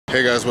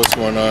Hey guys, what's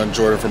going on?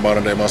 Jordan from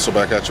Modern Day Muscle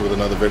back at you with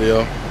another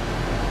video.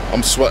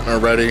 I'm sweating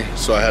already,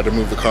 so I had to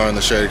move the car in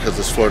the shade because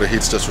this Florida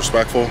heat's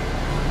disrespectful.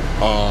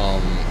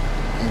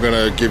 I'm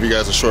gonna give you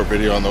guys a short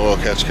video on the oil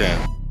catch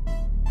can.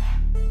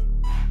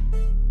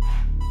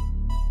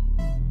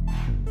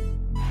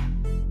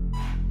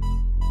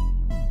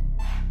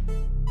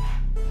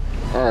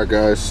 Alright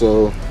guys,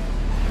 so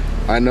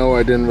I know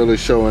I didn't really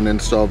show an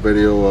install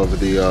video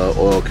of the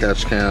oil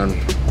catch can.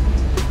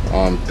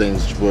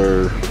 Things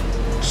were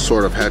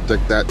sort of hectic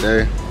that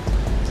day,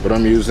 but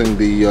I'm using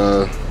the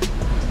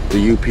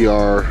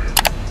UPR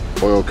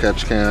oil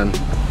catch can,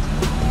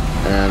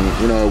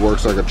 and you know, it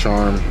works like a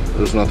charm.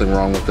 There's nothing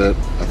wrong with it.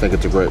 I think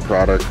it's a great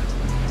product.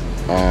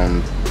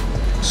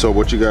 So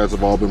what you guys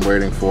have all been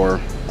waiting for,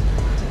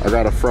 I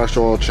got a fresh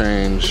oil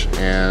change,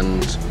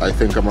 and I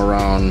think I'm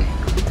around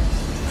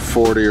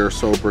 40 or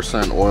so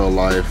 % oil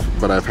life,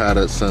 but I've had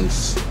it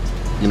since,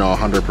 you know,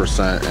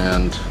 100%,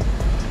 and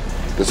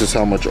this is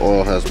how much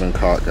oil has been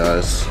caught,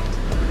 guys.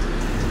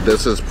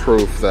 This is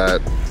proof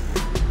that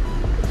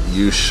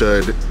you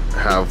should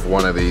have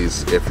one of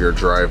these if you're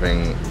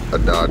driving a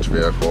Dodge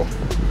vehicle.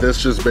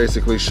 This just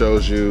basically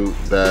shows you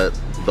that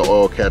the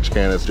oil catch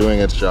can is doing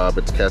its job.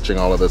 It's catching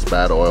all of this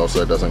bad oil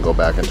so it doesn't go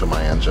back into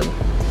my engine.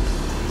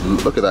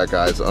 Look at that,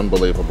 guys,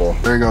 unbelievable.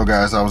 There you go,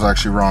 guys, I was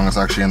actually wrong. It's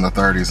actually in the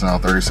 30s now,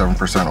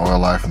 37% oil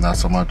life, and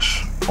that's how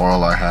much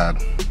oil I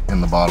had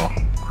in the bottle.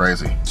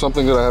 Crazy.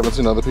 Something that I haven't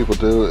seen other people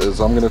do is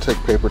I'm gonna take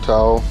paper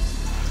towel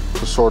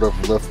to sort of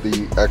lift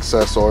the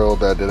excess oil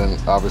that didn't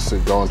obviously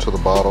go into the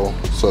bottle,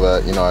 so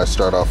that, you know, I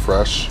start off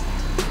fresh.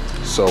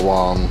 So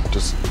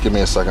just give me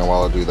a second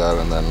while I do that,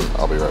 and then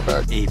I'll be right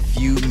back. A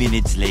few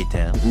minutes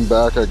later. I'm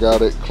back. I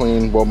got it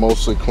clean, well,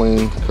 mostly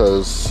clean,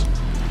 because,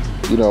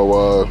 you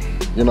know,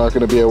 you're not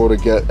going to be able to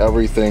get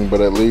everything, but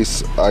at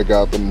least I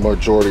got the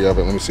majority of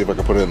it. Let me see if I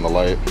can put it in the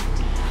light.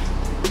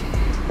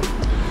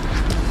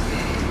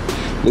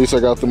 At least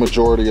I got the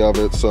majority of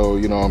it, so,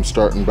 you know, I'm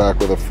starting back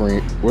with a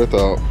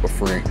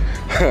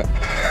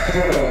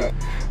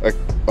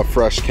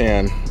fresh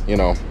can, you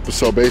know.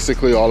 So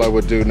basically all I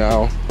would do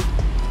now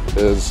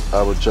is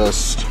I would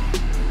just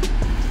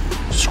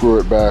screw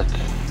it back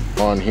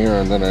on here,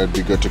 and then it'd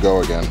be good to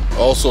go again.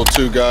 Also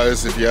too,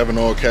 guys, if you have an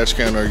oil catch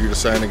can or you're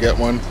deciding to get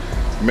one,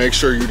 make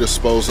sure you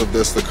dispose of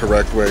this the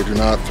correct way. Do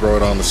not throw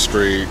it on the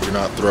street. Do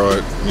not throw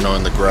it, you know,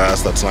 in the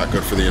grass. That's not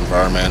good for the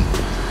environment.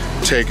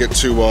 Take it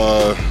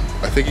to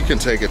I think you can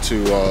take it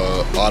to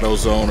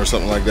AutoZone or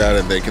something like that,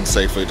 and they can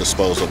safely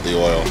dispose of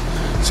the oil.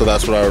 So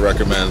that's what I would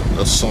recommend.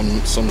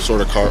 Some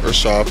sort of car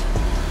shop.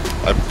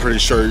 I'm pretty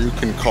sure you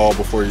can call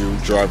before you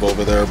drive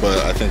over there, but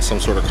I think some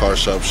sort of car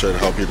shop should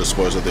help you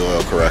dispose of the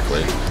oil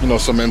correctly. You know,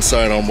 some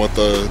insight on what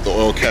the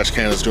oil catch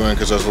can is doing,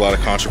 because there's a lot of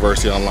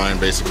controversy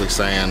online basically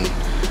saying,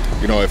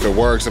 you know, if it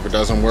works, if it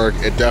doesn't work.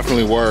 It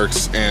definitely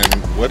works, and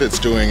what it's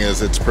doing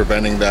is it's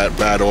preventing that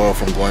bad oil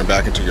from going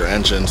back into your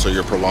engine, so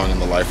you're prolonging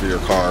the life of your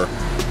car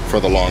for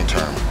the long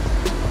term.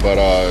 But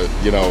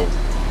you know,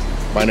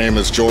 my name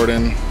is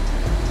Jordan.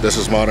 This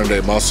is Modern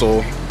Day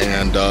Muscle,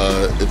 and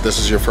if this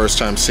is your first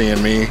time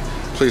seeing me,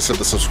 please hit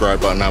the subscribe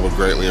button. I would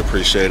greatly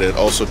appreciate it.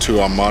 Also too,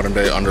 I'm Modern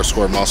Day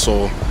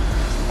 _muscle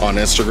on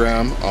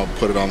Instagram. I'll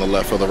put it on the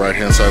left or the right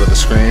hand side of the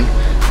screen,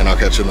 and I'll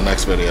catch you in the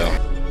next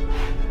video.